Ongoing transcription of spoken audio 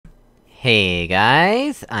Hey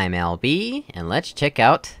guys, I'm LB, and let's check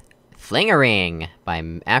out Flangerang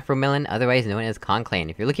by Afro Melon, otherwise known as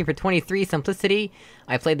Konclan. If you're looking for 23 simplicity,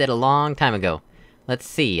 I played that a long time ago. Let's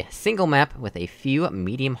see, single map with a few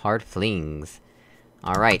medium-hard flings.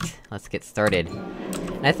 Alright, let's get started.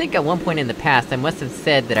 And I think at one point in the past, I must have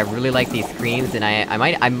said that I really like these screens, and I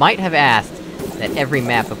might have asked that every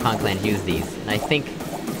map of Konclan use these. And I think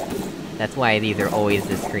that's why these are always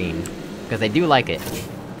this screen. Because I do like it.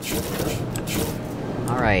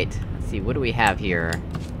 Alright, let's see, what do we have here?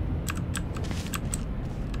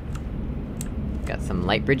 Got some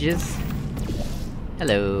light bridges.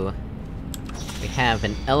 Hello. We have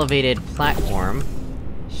an elevated platform.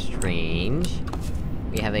 Strange.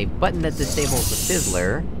 We have a button that disables the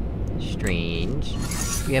fizzler. Strange.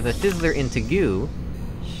 We have a fizzler into goo.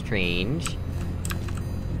 Strange.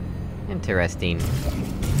 Interesting.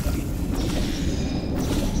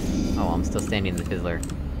 Oh, I'm still standing in the fizzler.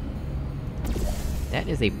 That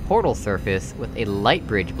is a portal surface with a light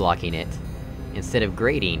bridge blocking it, instead of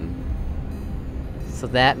grating. So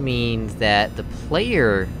that means that the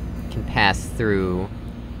player can pass through,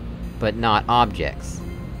 but not objects.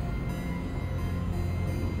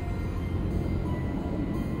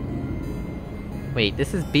 Wait,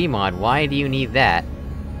 this is B-mod, why do you need that?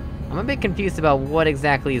 I'm a bit confused about what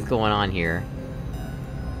exactly is going on here.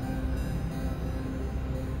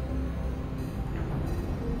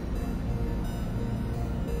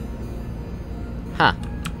 Huh.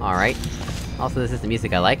 Alright. Also, this is the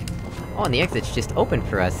music I like. Oh, and the exit's just open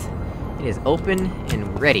for us. It is open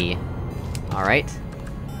and ready. Alright.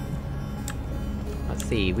 Let's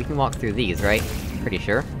see, we can walk through these, right? Pretty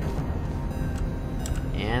sure.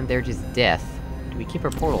 And they're just death. Do we keep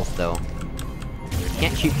our portals, though? You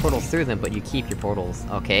can't shoot portals through them, but you keep your portals.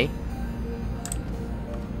 Okay.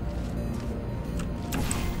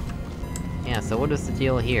 Yeah, so what is the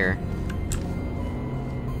deal here?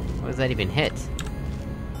 What does that even hit?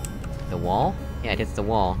 The wall? Yeah, it hits the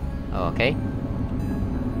wall. Oh, okay.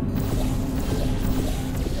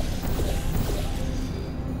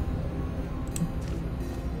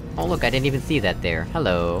 Oh look, I didn't even see that there.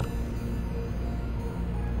 Hello.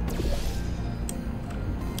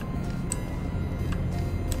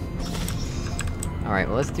 Alright,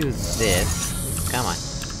 well let's do this. Come on.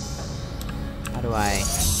 How do I...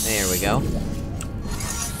 There we go.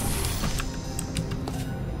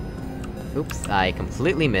 Oops, I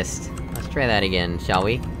completely missed. Let's try that again, shall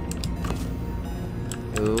we?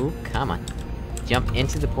 Ooh, come on. Jump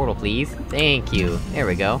into the portal, please. Thank you. There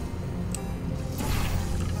we go.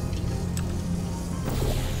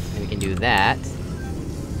 And we can do that.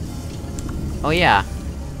 Oh yeah!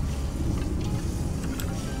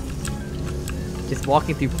 Just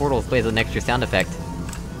walking through portals plays an extra sound effect.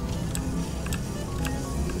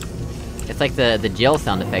 It's like the gel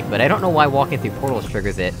sound effect, but I don't know why walking through portals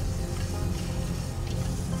triggers it.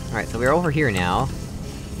 Alright, so we're over here now.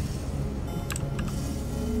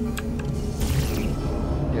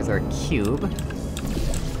 There's our cube.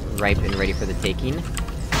 Ripe and ready for the taking.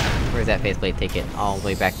 Where's that faceplate take it? All the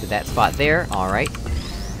way back to that spot there, alright.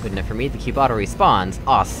 Good enough for me, the cube auto-respawns.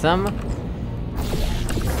 Awesome!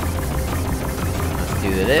 Let's do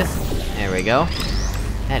this. There we go.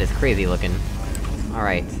 That is crazy looking.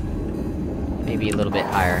 Alright. Maybe a little bit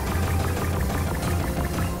higher.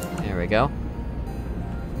 There we go.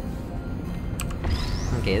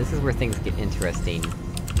 Okay, this is where things get interesting.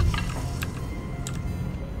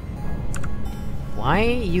 Why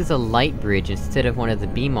use a light bridge instead of one of the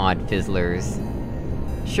B-mod fizzlers?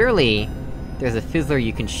 Surely, there's a fizzler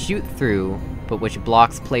you can shoot through, but which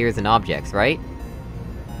blocks players and objects, right?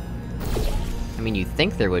 I mean, you'd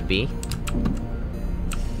think there would be.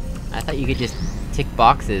 I thought you could just tick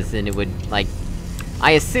boxes and it would, like...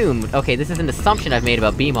 I assumed, okay, this is an assumption I've made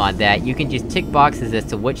about B-mod, that you can just tick boxes as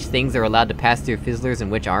to which things are allowed to pass through fizzlers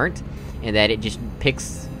and which aren't, and that it just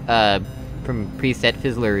picks, from preset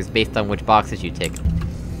fizzlers based on which boxes you tick.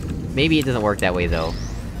 Maybe it doesn't work that way, though.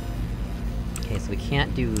 Okay, so we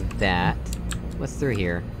can't do that. What's through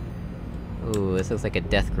here? Ooh, this looks like a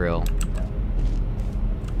death grill.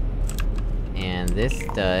 And this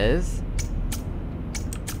does...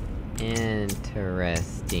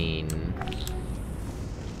 Interesting.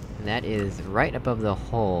 And that is right above the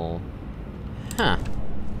hole. Huh.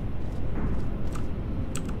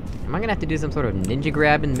 Am I gonna have to do some sort of ninja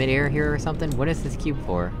grab in midair here or something? What is this cube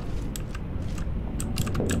for?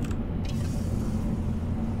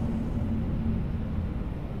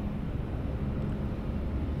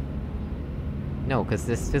 No, cause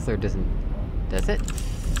this fizzler doesn't... Does it?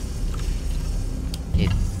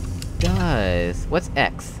 It does! What's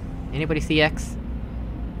X? Anybody see X?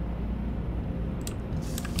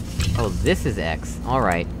 Oh, this is X.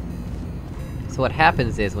 Alright. So what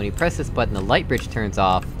happens is, when you press this button, the light bridge turns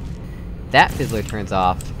off, that fizzler turns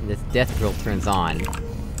off, and this death drill turns on.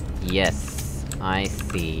 Yes, I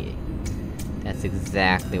see. That's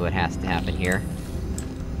exactly what has to happen here.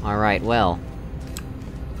 Alright, well...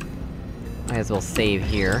 might as well save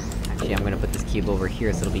here. Actually, I'm gonna put this cube over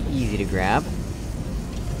here so it'll be easy to grab.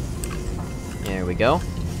 There we go.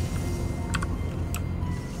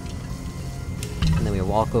 And then we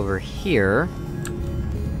walk over here...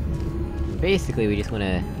 basically, we just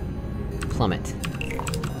wanna... plummet.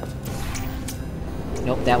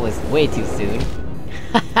 Nope, that was way too soon.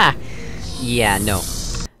 Haha! Yeah, no.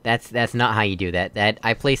 That's not how you do that.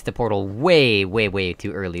 I placed the portal way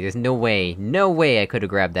too early. There's no way I could've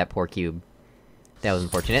grabbed that poor cube. That was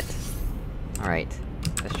unfortunate. Alright.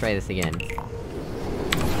 Let's try this again.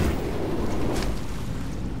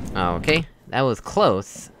 Okay. That was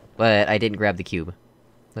close, but I didn't grab the cube.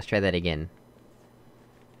 Let's try that again.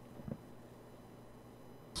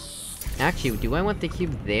 Actually, do I want the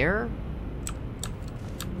cube there?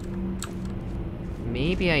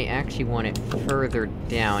 Maybe I actually want it further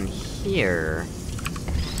down here.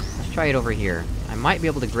 Let's try it over here. I might be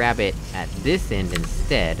able to grab it at this end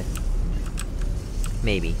instead.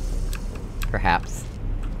 Maybe. Perhaps.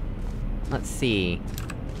 Let's see.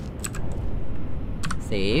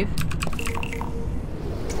 Save.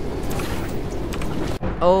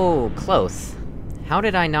 Oh, close. How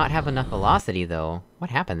did I not have enough velocity, though?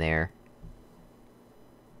 What happened there?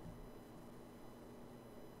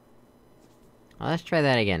 Well, let's try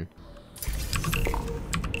that again.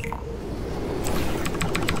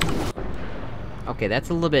 Okay, that's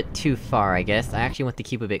a little bit too far, I guess. I actually want the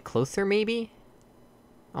cube a bit closer, maybe?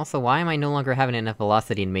 Also, why am I no longer having enough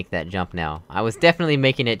velocity to make that jump now? I was definitely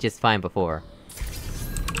making it just fine before.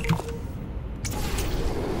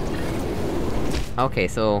 Okay,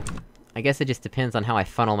 so... I guess it just depends on how I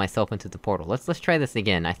funnel myself into the portal. Let's try this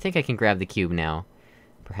again. I think I can grab the cube now.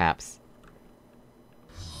 Perhaps.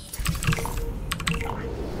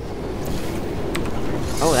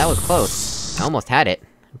 Oh, that was close! I almost had it.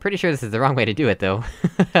 I'm pretty sure this is the wrong way to do it, though.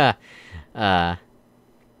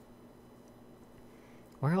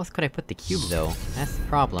 Where else could I put the cube, though? That's the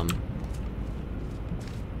problem.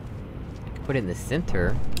 I could put it in the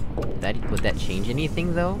center. Would that change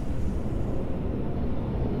anything, though?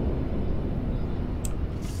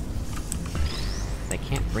 I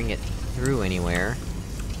can't bring it through anywhere.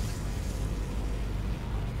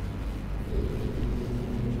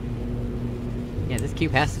 Yeah, this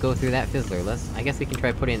cube has to go through that fizzler. I guess we can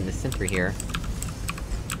try putting it in the center here.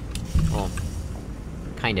 Well...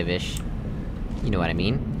 kind of-ish. You know what I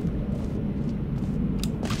mean.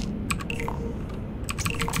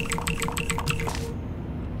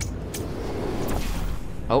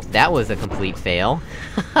 Oh, that was a complete fail.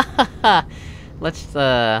 Let's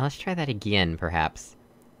try that again, perhaps.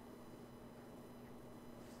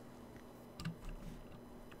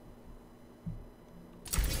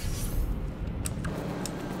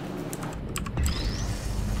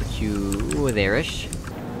 Put you there-ish.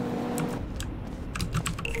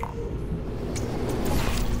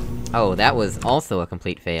 Oh, that was also a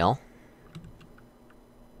complete fail.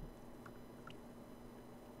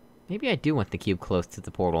 Maybe I do want the cube close to the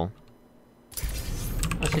portal.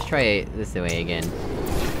 Let's just try it this way again.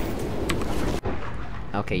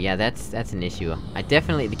 Okay, yeah, that's an issue.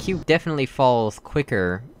 The cube definitely falls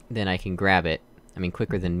quicker than I can grab it. I mean,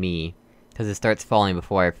 quicker than me. Cause it starts falling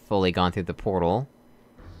before I've fully gone through the portal.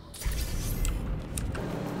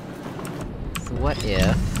 So what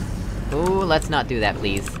if... Ooh, let's not do that,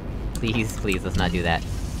 please. Please, let's not do that.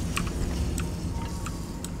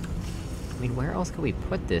 I mean, where else could we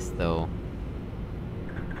put this, though?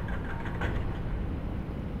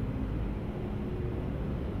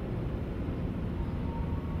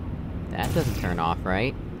 That doesn't turn off,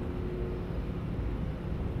 right?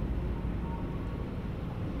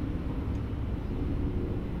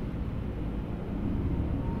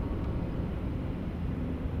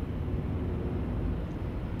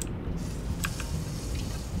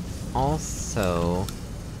 Also...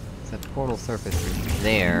 the portal surface is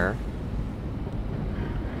there...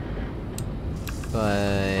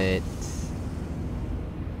 but...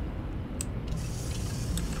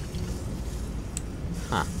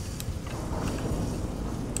 Huh.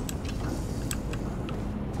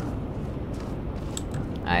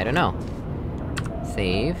 I don't know.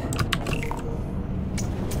 Save.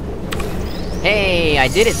 Hey! I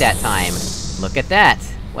did it that time! Look at that!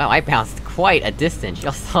 Wow, I bounced quite a distance,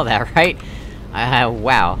 y'all saw that, right?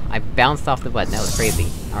 Wow. I bounced off the button, that was crazy.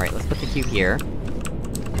 Alright, let's put the cube here.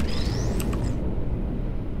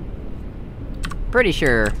 Pretty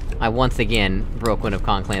sure I once again broke one of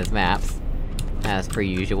Konclan's maps. As per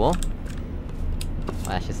usual. Well,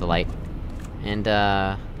 that's just a light. And,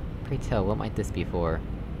 pray tell, what might this be for?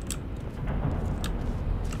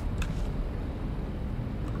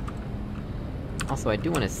 Also, I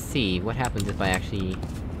do wanna see what happens if I actually...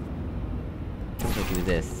 do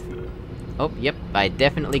this. Oh, yep, I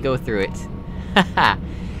definitely go through it. Haha!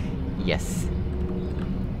 Yes.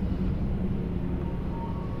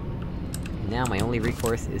 Now my only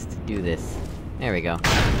recourse is to do this. There we go.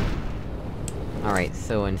 Alright,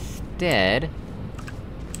 so instead...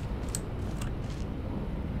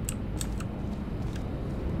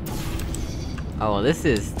 Oh, this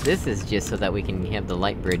is just so that we can have the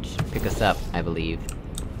light bridge pick us up, I believe.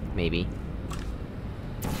 Maybe.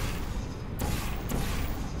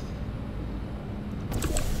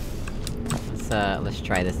 Let's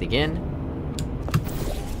try this again.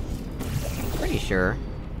 Pretty sure.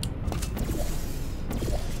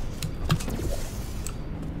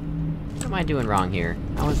 What am I doing wrong here?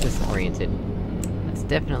 How is this oriented? That's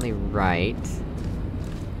definitely right.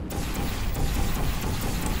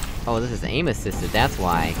 Oh, this is aim assisted, that's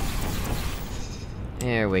why.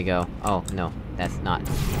 There we go. Oh, no, that's not.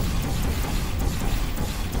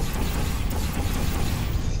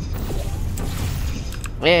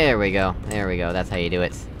 There we go, that's how you do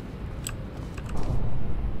it.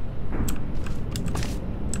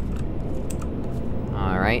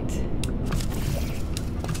 Alright.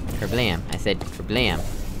 Kerblam, I said kerblam.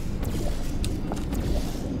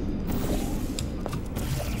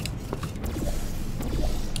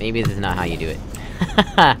 Maybe this is not how you do it.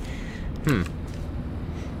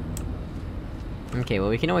 Okay, well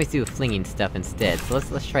we can always do flinging stuff instead, so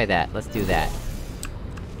let's try that, let's do that.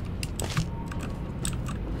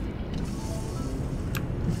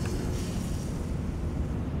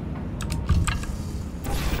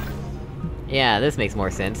 Yeah, this makes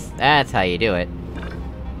more sense. That's how you do it.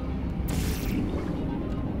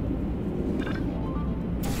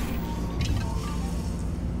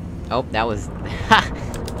 Oh, that was... Ha!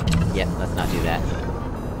 Yep, let's not do that.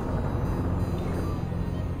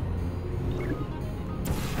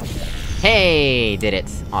 Hey! Did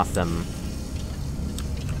it! Awesome.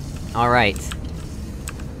 Alright.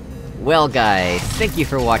 Well guys, thank you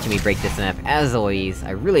for watching me break this map, as always,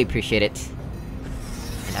 I really appreciate it.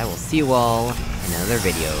 And I will see you all in another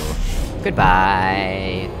video.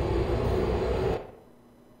 Goodbye!